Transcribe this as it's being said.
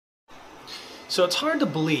So it's hard to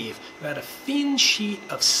believe that a thin sheet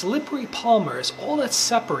of slippery polymer is all that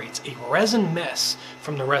separates a resin mess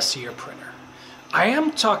from the rest of your printer. I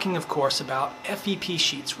am talking, of course, about FEP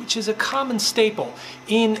sheets, which is a common staple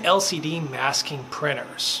in LCD masking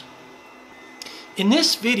printers. In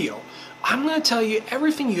this video, I'm going to tell you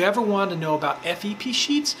everything you ever wanted to know about FEP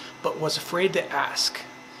sheets but was afraid to ask.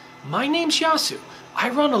 My name's Yasu. I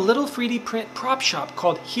run a little 3D print prop shop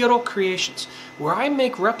called Hero Creations, where I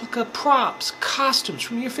make replica props, costumes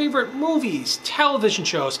from your favorite movies, television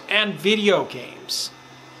shows, and video games.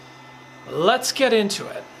 Let's get into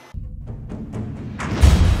it.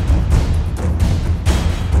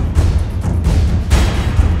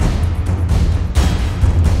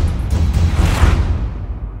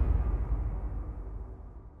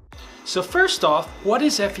 So first off, what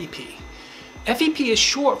is FEP? FEP is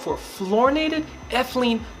short for fluorinated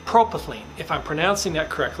ethylene propylene, if I'm pronouncing that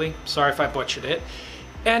correctly, sorry if I butchered it,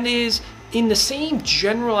 and is in the same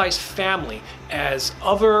generalized family as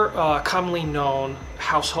other commonly known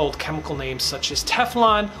household chemical names such as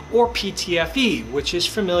Teflon or PTFE, which is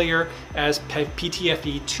familiar as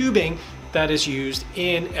PTFE tubing that is used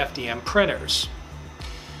in FDM printers.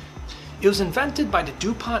 It was invented by the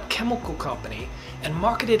DuPont Chemical Company and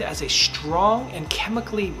marketed as a strong and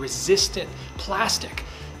chemically resistant plastic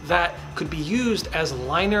that could be used as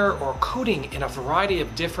liner or coating in a variety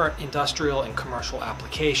of different industrial and commercial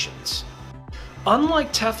applications.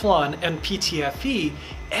 Unlike Teflon and PTFE,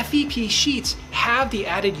 FEP sheets have the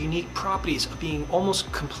added unique properties of being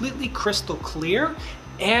almost completely crystal clear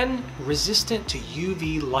and resistant to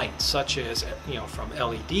UV light, such as from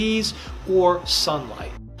LEDs or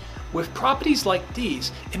sunlight. With properties like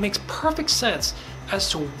these, it makes perfect sense as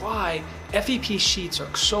to why FEP sheets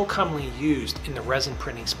are so commonly used in the resin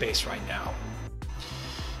printing space right now.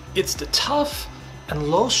 It's the tough and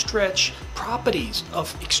low stretch properties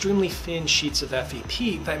of extremely thin sheets of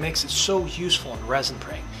FEP that makes it so useful in resin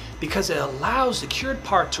printing, because it allows the cured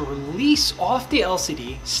part to release off the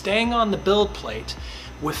LCD, staying on the build plate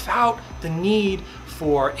without the need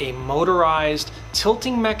for a motorized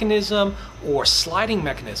tilting mechanism or sliding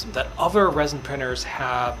mechanism that other resin printers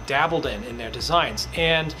have dabbled in their designs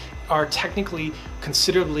and are technically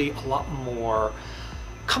considerably a lot more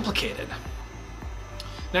complicated.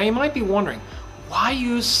 Now you might be wondering, why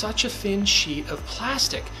use such a thin sheet of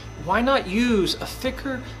plastic? Why not use a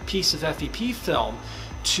thicker piece of FEP film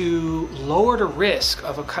to lower the risk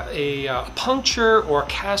of a puncture or a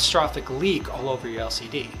catastrophic leak all over your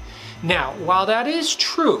LCD? Now, while that is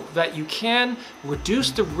true, that you can reduce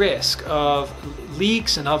the risk of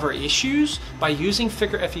leaks and other issues by using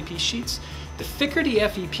thicker FEP sheets, the thicker the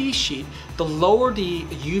FEP sheet, the lower the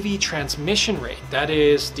UV transmission rate. That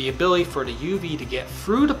is the ability for the UV to get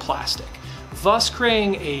through the plastic, thus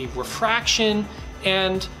creating a refraction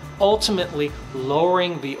and ultimately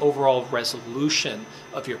lowering the overall resolution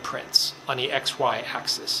of your prints on the XY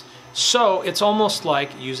axis. So it's almost like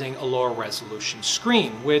using a lower resolution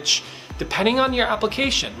screen, which depending on your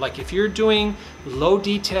application, like if you're doing low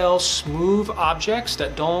detail, smooth objects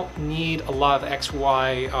that don't need a lot of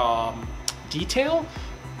XY detail,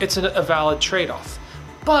 it's a valid trade-off.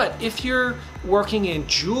 But if you're working in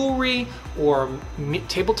jewelry or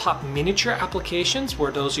tabletop miniature applications,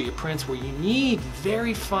 where those are your prints where you need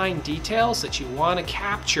very fine details that you want to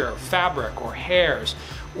capture, fabric or hairs,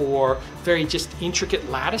 or very just intricate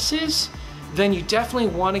lattices, then you definitely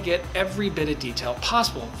want to get every bit of detail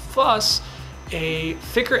possible. Thus, a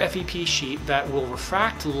thicker FEP sheet that will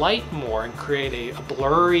refract light more and create a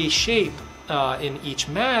blurry shape in each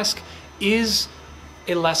mask is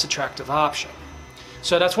a less attractive option.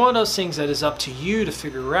 So that's one of those things that is up to you to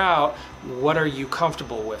figure out what are you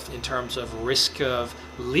comfortable with in terms of risk of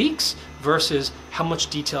leaks versus how much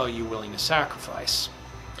detail are you willing to sacrifice.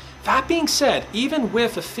 That being said, even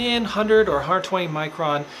with a thin 100 or 120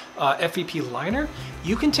 micron FEP liner,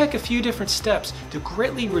 you can take a few different steps to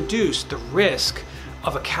greatly reduce the risk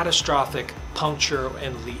of a catastrophic puncture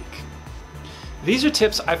and leak. These are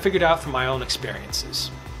tips I figured out from my own experiences.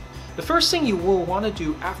 The first thing you will want to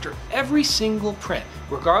do after every single print,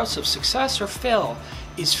 regardless of success or fail,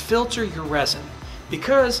 is filter your resin.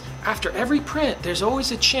 Because after every print, there's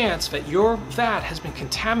always a chance that your vat has been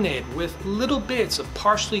contaminated with little bits of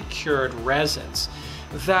partially cured resins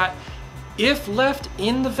that, if left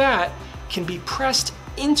in the vat, can be pressed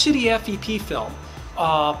into the FEP film,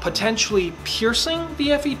 potentially piercing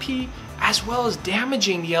the FEP as well as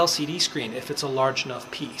damaging the LCD screen if it's a large enough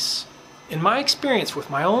piece. In my experience with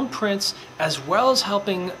my own prints, as well as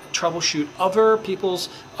helping troubleshoot other people's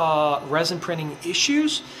resin printing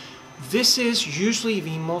issues, this is usually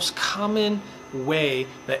the most common way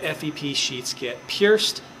that FEP sheets get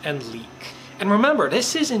pierced and leak. And remember,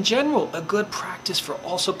 this is in general a good practice for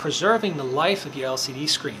also preserving the life of your LCD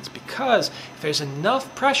screens, because if there's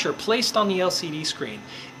enough pressure placed on the LCD screen,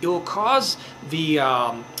 it will cause the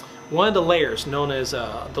one of the layers known as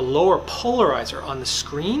the lower polarizer on the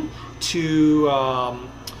screen to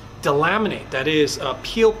delaminate, that is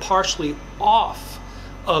peel partially off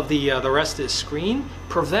of the rest of the screen,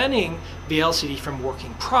 preventing the LCD from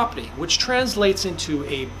working properly, which translates into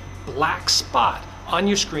a black spot on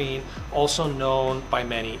your screen, also known by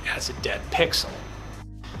many as a dead pixel.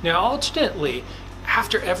 Now, alternately,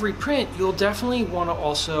 after every print, you'll definitely want to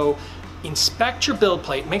also inspect your build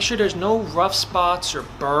plate. Make sure there's no rough spots or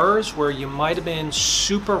burrs where you might have been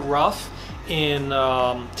super rough in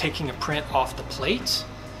taking a print off the plate.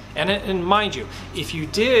 And mind you, if you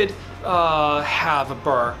did have a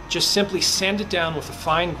burr, just simply sand it down with a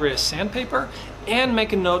fine grit of sandpaper and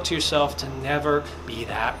make a note to yourself to never be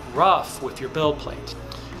that rough with your build plate.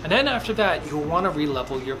 And then after that, you'll want to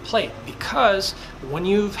re-level your plate, because when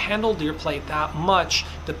you've handled your plate that much,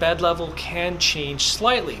 the bed level can change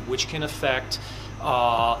slightly, which can affect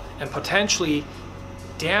and potentially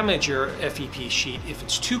damage your FEP sheet if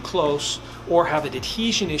it's too close, or have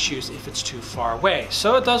adhesion issues if it's too far away.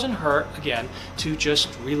 So it doesn't hurt, again, to just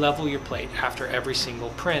re-level your plate after every single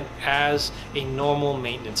print as a normal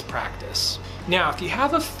maintenance practice. Now, if you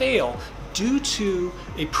have a fail due to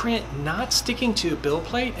a print not sticking to a build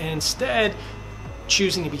plate and instead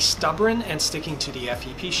choosing to be stubborn and sticking to the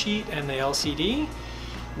FEP sheet and the LCD,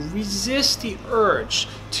 resist the urge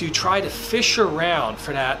to try to fish around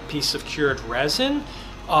for that piece of cured resin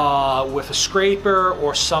with a scraper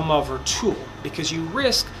or some other tool, because you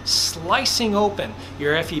risk slicing open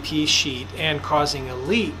your FEP sheet and causing a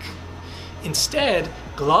leak. Instead,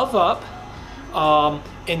 glove up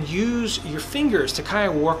and use your fingers to kind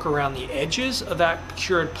of work around the edges of that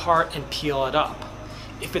cured part and peel it up.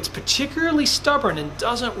 If it's particularly stubborn and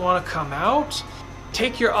doesn't want to come out,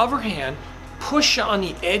 take your other hand, push on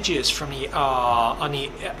the edges from the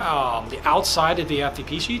outside of the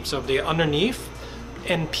FEP sheet, so the underneath,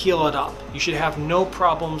 and peel it up. You should have no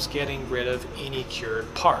problems getting rid of any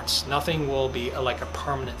cured parts. Nothing will be like a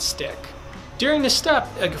permanent stick. During this step,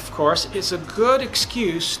 of course, it's a good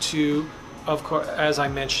excuse to, of course, as I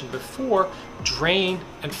mentioned before, drain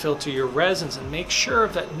and filter your resins and make sure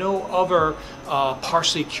that no other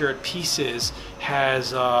partially cured pieces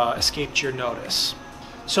has escaped your notice.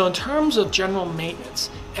 So in terms of general maintenance,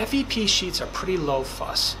 FEP sheets are pretty low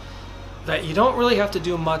fuss, that you don't really have to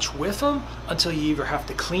do much with them until you either have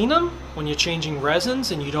to clean them when you're changing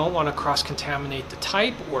resins and you don't want to cross-contaminate the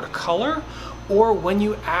type or the color, or when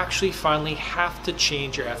you actually finally have to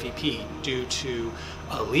change your FEP due to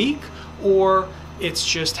a leak, or it's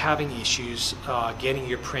just having issues getting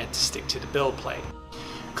your print to stick to the build plate.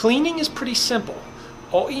 Cleaning is pretty simple.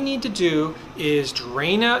 All you need to do is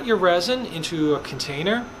drain out your resin into a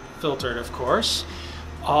container, filtered of course.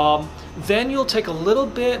 Then you'll take a little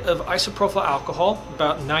bit of isopropyl alcohol,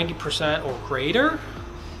 about 90% or greater,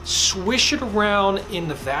 swish it around in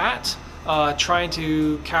the vat, trying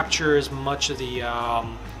to capture as much of the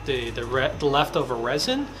leftover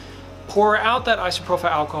resin. Pour out that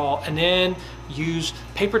isopropyl alcohol and then use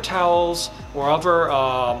paper towels or other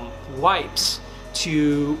wipes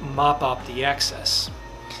to mop up the excess.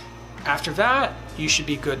 After that, you should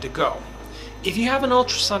be good to go. If you have an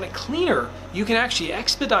ultrasonic cleaner, you can actually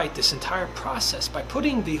expedite this entire process by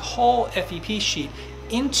putting the whole FEP sheet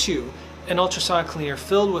into an ultrasonic cleaner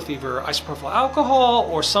filled with either isopropyl alcohol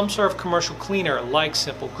or some sort of commercial cleaner like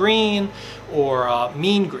Simple Green or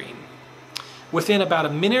Mean Green. Within about a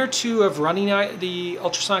minute or two of running the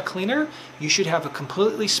ultrasonic cleaner, you should have a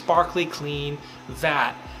completely sparkly clean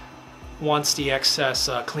vat once the excess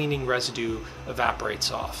cleaning residue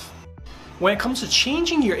evaporates off. When it comes to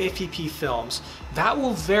changing your FEP films, that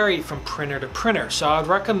will vary from printer to printer, so I would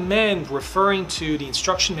recommend referring to the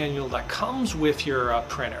instruction manual that comes with your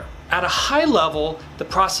printer. At a high level, the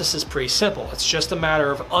process is pretty simple. It's just a matter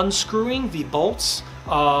of unscrewing the bolts,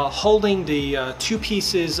 holding the two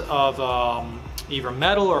pieces of either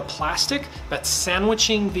metal or plastic that's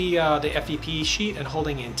sandwiching the FEP sheet and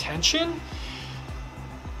holding in tension,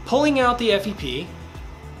 pulling out the FEP,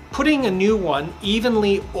 putting a new one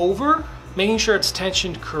evenly over, making sure it's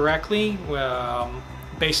tensioned correctly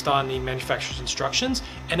based on the manufacturer's instructions,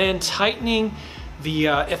 and then tightening the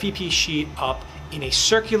FEP sheet up in a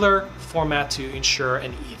circular format to ensure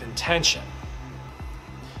an even tension.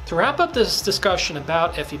 To wrap up this discussion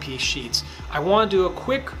about FEP sheets, I want to do a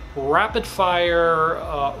quick rapid fire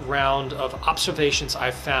round of observations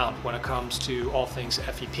I've found when it comes to all things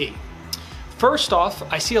FEP. First off,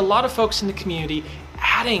 I see a lot of folks in the community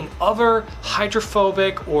adding other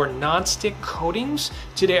hydrophobic or non-stick coatings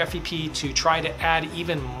to their FEP to try to add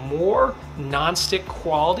even more non-stick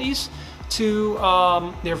qualities to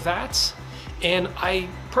their vats. And I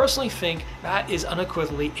personally think that is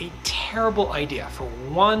unequivocally a terrible idea for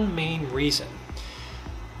one main reason.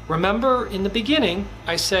 Remember in the beginning,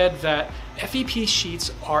 I said that FEP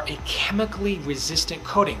sheets are a chemically resistant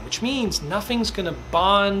coating, which means nothing's gonna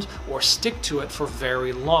bond or stick to it for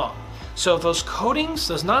very long. So those coatings,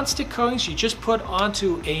 those non-stick coatings you just put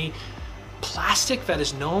onto a plastic that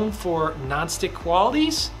is known for non-stick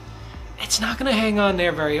qualities, it's not gonna hang on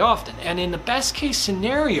there very often. And in the best case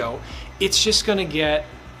scenario, it's just gonna get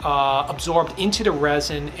absorbed into the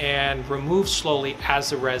resin and removed slowly as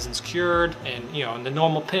the resin's cured and in the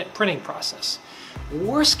normal printing process.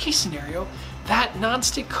 Worst case scenario, that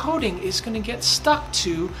non-stick coating is going to get stuck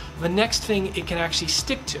to the next thing it can actually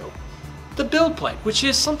stick to, the build plate, which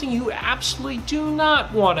is something you absolutely do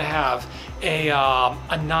not want to have a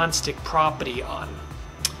non-stick property on.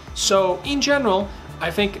 So in general, I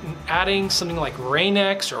think adding something like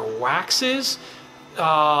Rain-X or waxes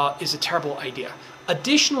is a terrible idea.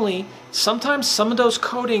 Additionally, sometimes some of those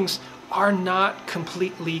coatings are not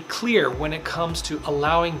completely clear when it comes to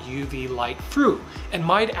allowing UV light through and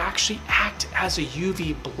might actually act as a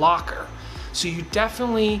UV blocker. So you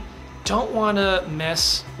definitely don't want to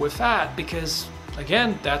mess with that because,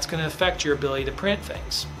 again, that's going to affect your ability to print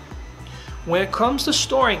things. When it comes to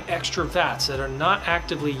storing extra vats that are not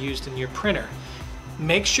actively used in your printer,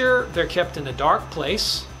 make sure they're kept in a dark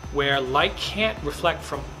place where light can't reflect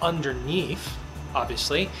from underneath,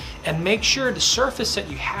 obviously, and make sure the surface that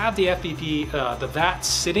you have the FEP, the vat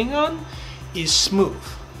sitting on, is smooth.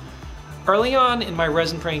 Early on in my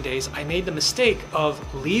resin printing days, I made the mistake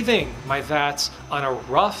of leaving my vats on a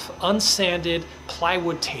rough, unsanded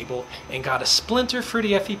plywood table and got a splinter for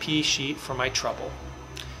the FEP sheet for my trouble.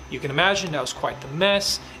 You can imagine that was quite the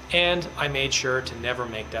mess, and I made sure to never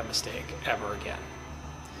make that mistake ever again.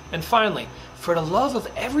 And finally, for the love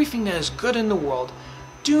of everything that is good in the world,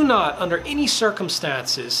 do not, under any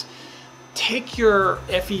circumstances, take your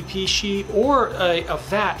FEP sheet or a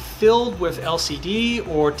vat filled with LCD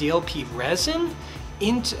or DLP resin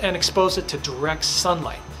and expose it to direct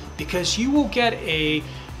sunlight, because you will get a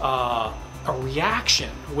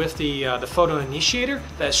reaction with the photo initiator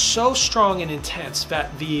that is so strong and intense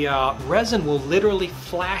that the resin will literally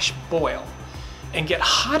flash boil and get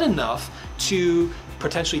hot enough to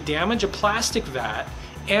potentially damage a plastic vat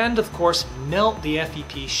and of course melt the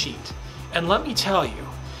FEP sheet. And let me tell you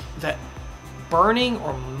that burning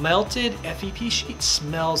or melted FEP sheet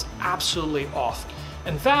smells absolutely awful.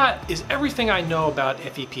 And that is everything I know about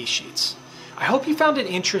FEP sheets. I hope you found it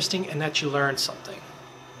interesting and that you learned something.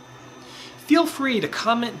 Feel free to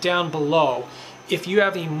comment down below if you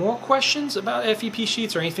have any more questions about FEP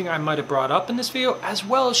sheets or anything I might have brought up in this video, as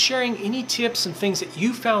well as sharing any tips and things that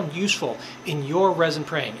you found useful in your resin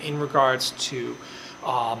printing in regards to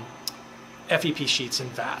FEP sheets and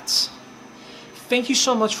vats. Thank you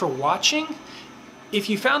so much for watching. If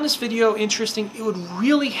you found this video interesting, it would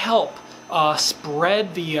really help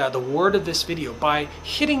spread the word of this video by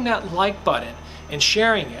hitting that like button and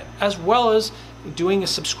sharing it, as well as doing a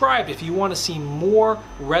subscribe if you want to see more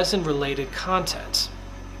resin related content.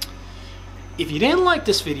 If you didn't like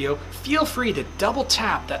this video, feel free to double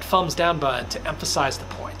tap that thumbs down button to emphasize the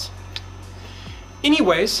point.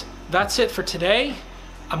 Anyways, that's it for today.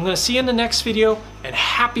 I'm going to see you in the next video, and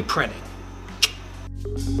happy printing.